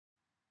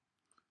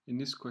In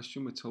this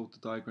question, we're told the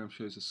diagram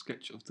shows a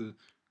sketch of the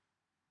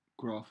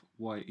graph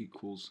y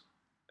equals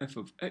f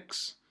of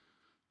x.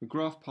 The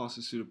graph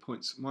passes through the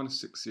points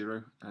 -6,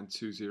 0 and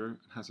 2, 0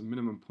 and has a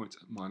minimum point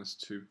at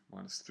 -2,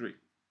 -3.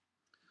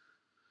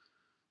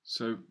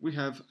 So we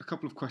have a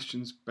couple of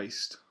questions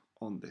based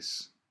on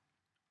this.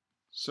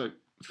 So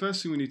the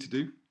first thing we need to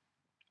do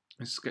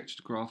is sketch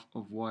the graph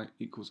of y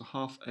equals a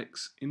half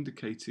x,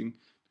 indicating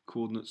the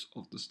coordinates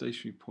of the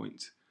stationary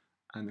point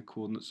and the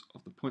coordinates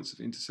of the points of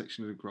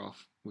intersection of the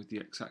graph with the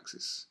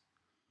x-axis.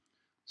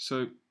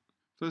 So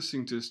first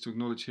thing just to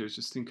acknowledge here is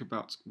just think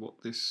about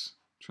what this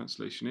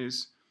translation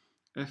is.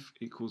 F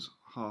equals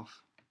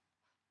half,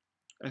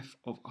 f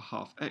of a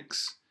half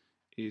x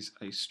is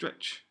a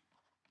stretch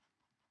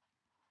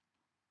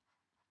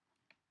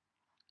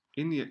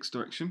in the x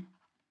direction,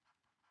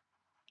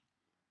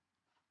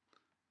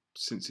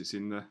 since it's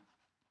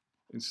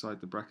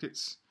inside the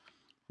brackets.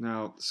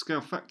 Now the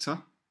scale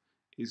factor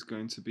is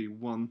going to be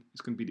 1,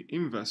 it's going to be the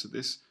inverse of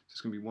this, so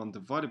it's going to be 1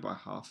 divided by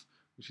half,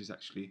 which is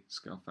actually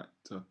scale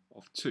factor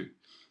of 2.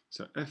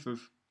 So f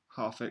of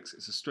half x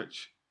is a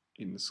stretch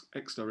in the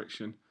x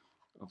direction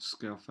of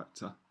scale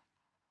factor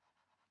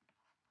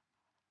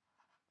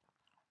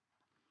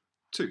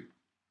 2.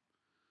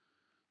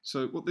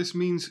 So what this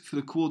means for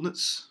the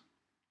coordinates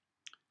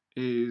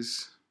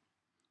is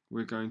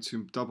we're going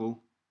to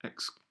double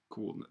x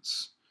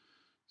coordinates.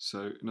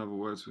 So in other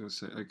words, we're going to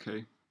say,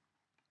 okay,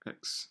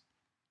 x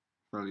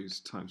values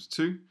times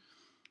 2.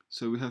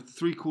 So we have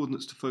 3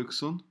 coordinates to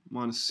focus on: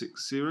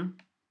 -6, 0,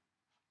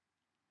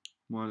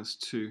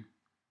 -2,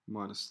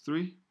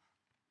 -3,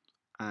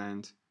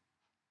 and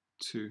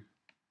 2,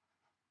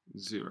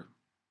 0.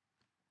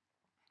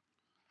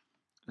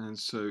 And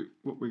so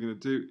what we're going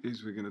to do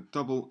is we're going to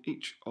double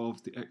each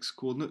of the x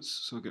coordinates.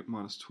 So I get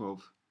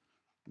 -12,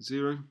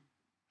 0,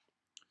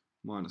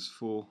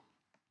 -4,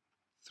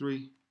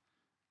 3,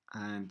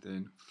 and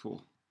then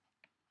 4,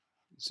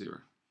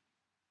 0.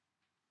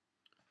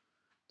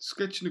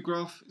 Sketching the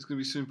graph is going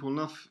to be simple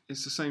enough.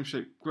 It's the same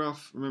shaped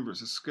graph. Remember,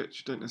 it's a sketch.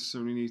 You don't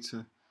necessarily need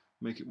to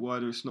make it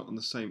wider. It's not on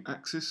the same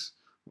axis.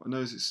 What I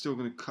know is it's still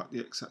going to cut the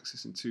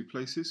x-axis in 2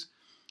 places.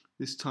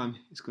 This time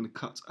it's going to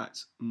cut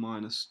at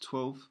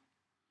 -12,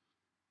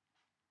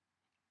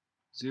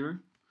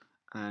 0,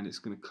 and it's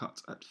going to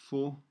cut at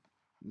 4,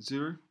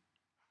 0.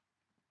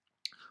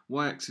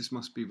 Y-axis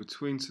must be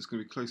between, so it's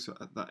going to be closer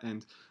at that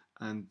end,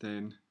 and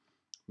then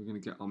we're going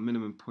to get our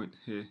minimum point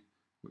here,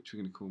 which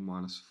we're going to call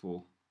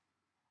 -4,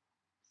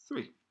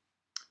 3.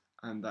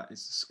 And that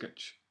is the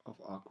sketch of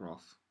our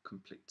graph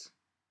complete.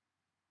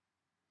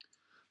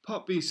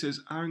 Part B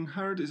says, Aaron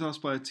Harrod is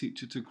asked by a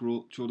teacher to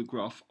draw the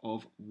graph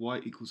of y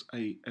equals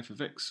a f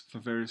of x for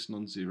various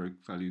non-zero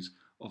values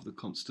of the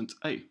constant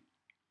a.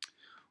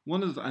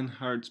 One of Aaron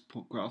Harrod's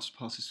graphs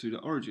passes through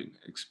the origin.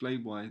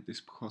 Explain why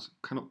this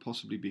cannot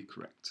possibly be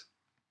correct.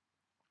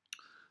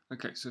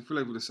 Okay, so if we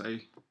label this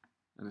A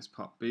and this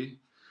part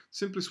B,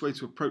 simplest way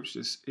to approach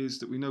this is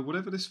that we know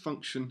whatever this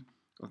function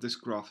of this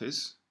graph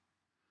is,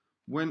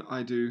 when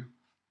I do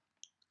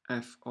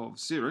f of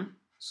 0,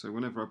 so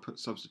whenever I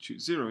substitute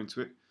 0 into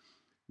it,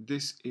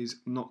 this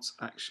is not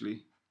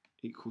actually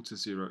equal to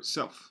 0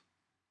 itself.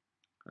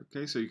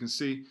 Okay, so you can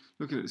see,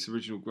 looking at this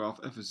original graph,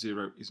 f of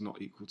 0 is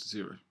not equal to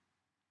 0.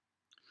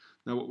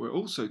 Now what we're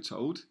also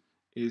told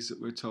is that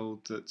we're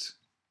told that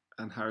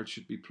Aaron Harrod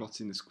should be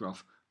plotting this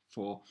graph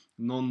for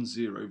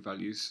non-zero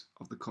values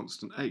of the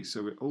constant a.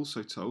 So we're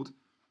also told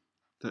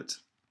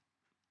that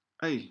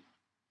a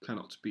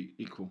cannot be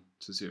equal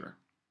to 0.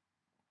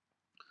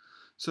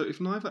 So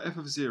if neither f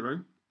of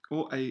 0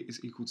 or a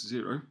is equal to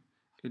 0,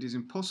 it is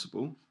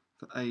impossible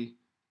that a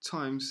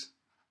times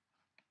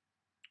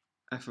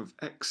f of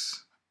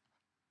x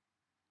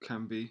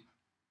can be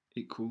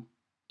equal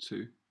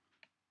to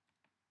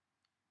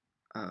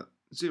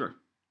 0,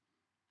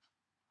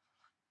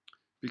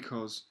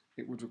 because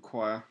it would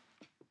require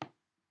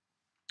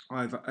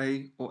either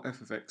a or f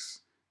of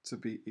x to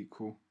be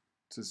equal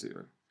to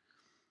 0.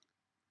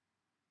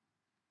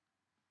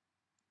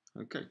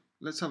 Okay,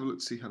 let's have a look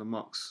to see how the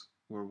marks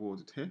were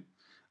awarded here.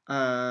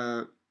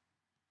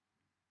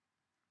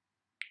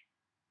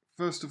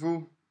 First of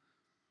all,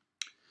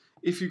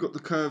 if you got the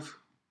curve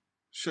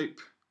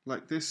shape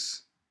like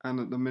this and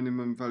that the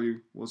minimum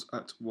value was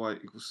at y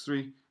equals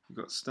 3, you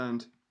got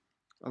stand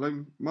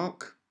alone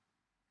mark.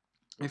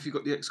 If you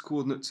got the x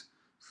coordinate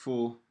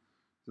for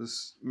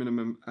this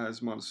minimum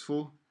as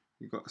 -4,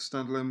 you got a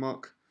standalone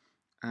mark,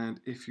 and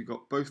if you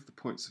got both the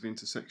points of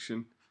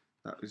intersection,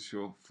 that is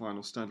your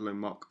final standalone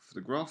mark for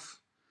the graph.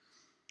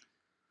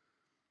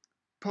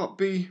 Part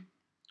B,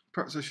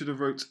 perhaps I should have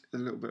wrote a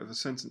little bit of a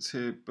sentence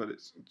here, but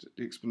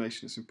the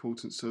explanation is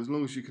important. So as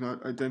long as you can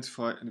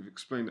identify and have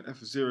explained that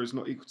f of 0 is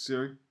not equal to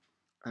 0,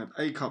 and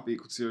a can't be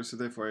equal to 0, so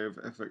therefore a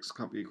over f of x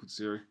can't be equal to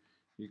 0,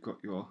 you've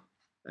got your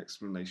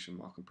explanation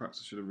mark, and perhaps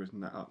I should have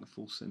written that out in a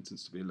full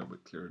sentence to be a little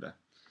bit clearer there.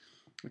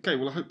 Okay,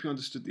 well I hope you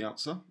understood the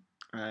answer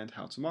and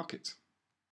how to mark it.